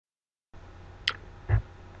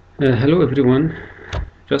Hello everyone,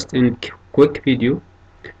 just in quick video.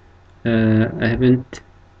 I haven't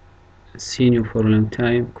seen you for a long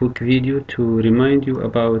time. Quick video to remind you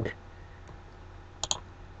about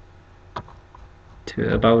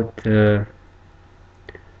the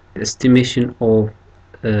estimation of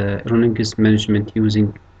running risk management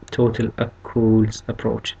using total accruals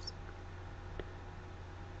approaches.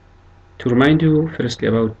 To remind you firstly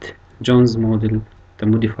about Jones model, the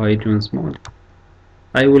modified Jones model.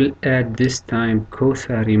 I will add this time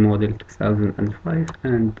Kothari model 2005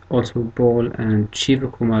 and also Ball and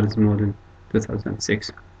Shivakumar's model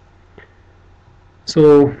 2006.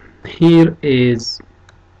 So here is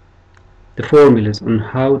the formulas on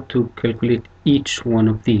how to calculate each one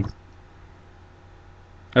of these.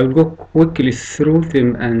 I will go quickly through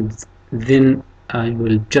them and then I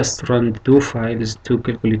will just run the two files to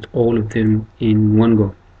calculate all of them in one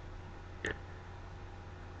go.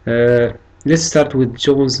 Let's start with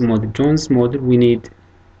Jones model. Jones model, we need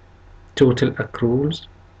total accruals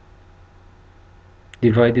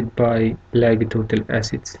divided by lag total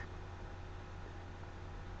assets.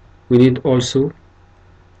 We need also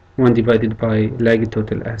 1 divided by lag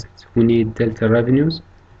total assets. We need delta revenues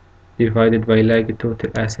divided by lag total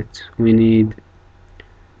assets. We need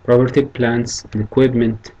property, plants and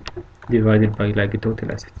equipment divided by lag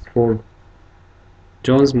total assets for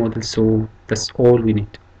Jones model. So that's all we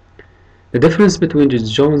need. The difference between the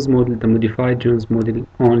Jones model and the modified Jones model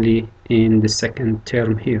only in the second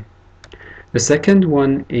term here. The second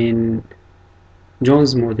one in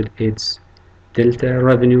Jones model, it's delta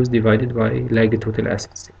revenues divided by lag total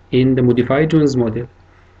assets. In the modified Jones model,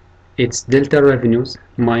 it's delta revenues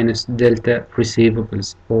minus delta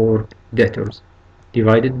receivables or debtors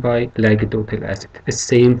divided by lag total assets. The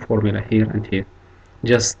same formula here and here.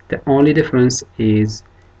 Just the only difference is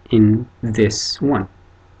in this one.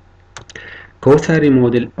 Kothari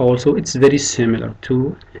model also, it's very similar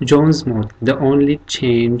to Jones model. The only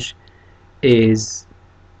change is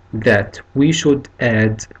that we should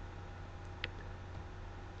add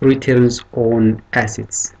returns on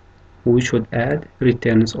assets. We should add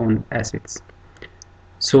returns on assets.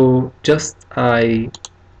 So just I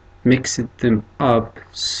mixed them up.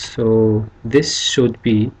 So this should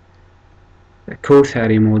be the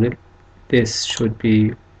Kothari model. This should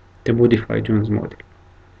be the modified Jones model.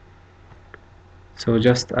 So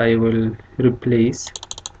just I will replace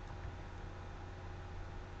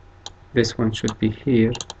this one should be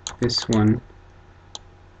here, this one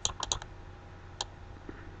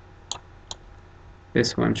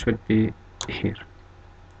should be here.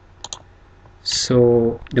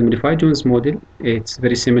 So the modified Jones model, it's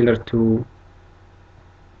very similar to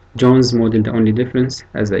Jones model. The only difference,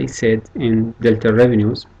 as I said, in delta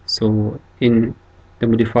revenues. So in the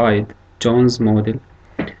modified Jones model,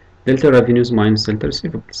 delta revenues minus delta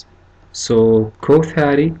receivables. So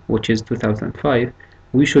Kothari, which is 2005,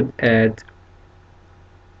 we should add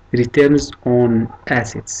returns on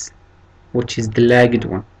assets, which is the lagged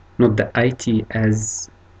one, not the IT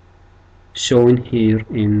as shown here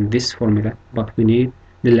in this formula, but we need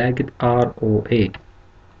the lagged ROA.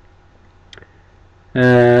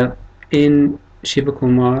 In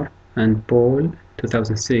Shivakumar and Ball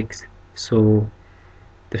 2006, so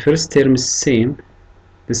the first term is same,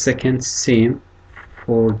 the second same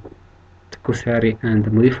for the Kothari and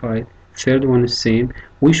the modified, third one is same.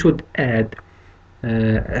 We should add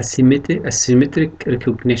asymmetric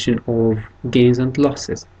recognition of gains and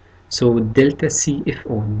losses. So delta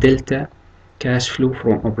CFO, delta cash flow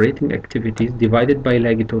from operating activities divided by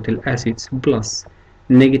lag total assets plus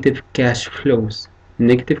negative cash flows,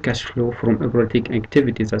 negative cash flow from operating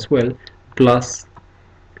activities as well, plus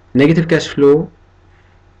negative cash flow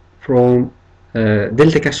from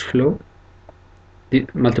delta cash flow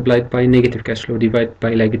multiplied by negative cash flow divided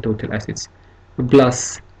by lag total assets,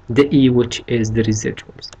 plus the E, which is the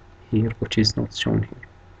residuals here, which is not shown here.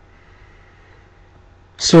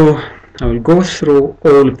 So I will go through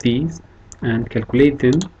all of these and calculate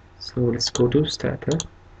them. So let's go to Stata,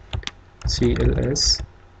 CLS.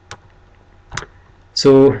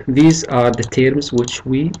 So these are the terms which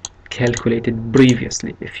we calculated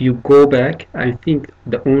previously. If you go back, I think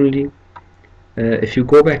the only if you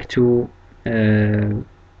go back to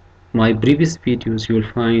my previous videos, you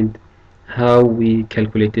will find how we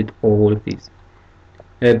calculated all of these.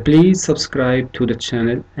 Please subscribe to the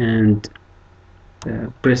channel and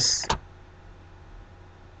press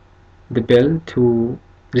the bell to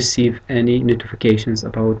receive any notifications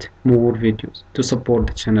about more videos to support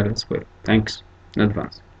the channel as well. Thanks in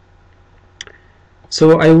advance.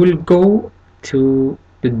 So I will go to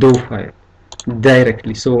the DO file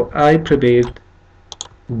directly. So I prepared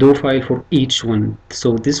do file for each one.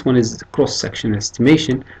 So this one is cross-section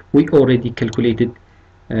estimation. We already calculated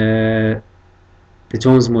the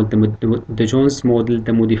Jones model,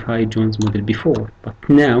 the modified Jones model before, but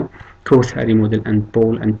now Kothari model and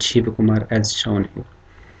Ball and Shivakumar as shown here.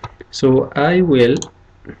 So I will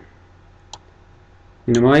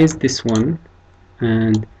minimize this one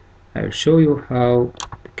and I'll show you how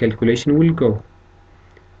the calculation will go.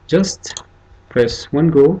 Just press one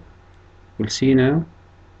go. We'll see now.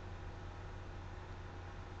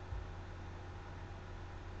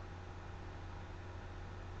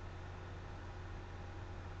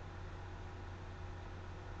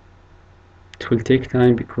 It will take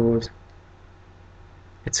time because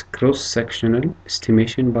it's cross-sectional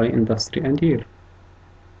estimation by industry and year.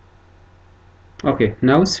 Okay,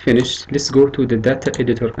 now it's finished. Let's go to the data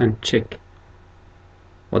editor and check.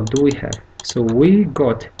 What do we have? So we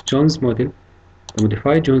got Jones model, the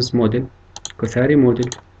modified Jones model, Kothari model,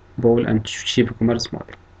 Ball and Shivakumar's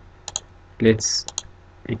model. Let's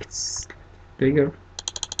make it bigger.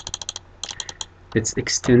 Let's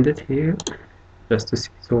extend it here just to see.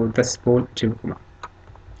 So that's Ball and Shivakumar.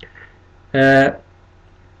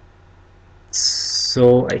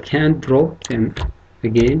 So I can drop them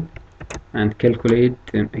again and calculate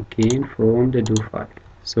them again from the do file.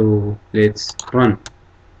 So let's run.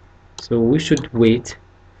 So we should wait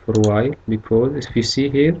for a while because if you see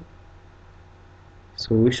here,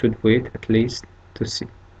 so we should wait at least to see.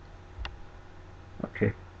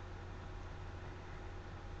 Okay,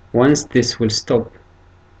 once this will stop,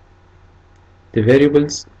 the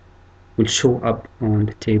variables will show up on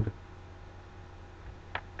the table.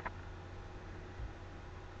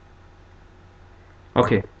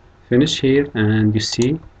 Okay, finish here and you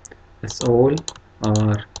see that's all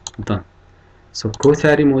are done. So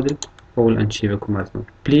Kothari model, Ball and Shivakumar's model.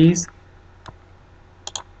 Please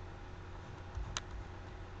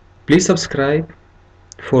subscribe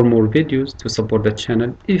for more videos to support the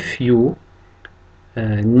channel. If you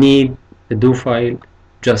need a do file,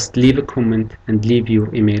 just leave a comment and leave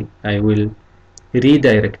your email. I will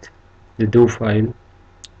redirect the do file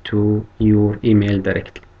to your email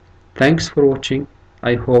directly. Thanks for watching.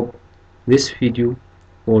 I hope this video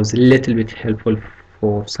was a little bit helpful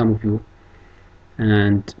for some of you,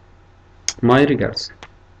 and my regards.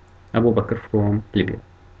 Abu Bakr from Libya.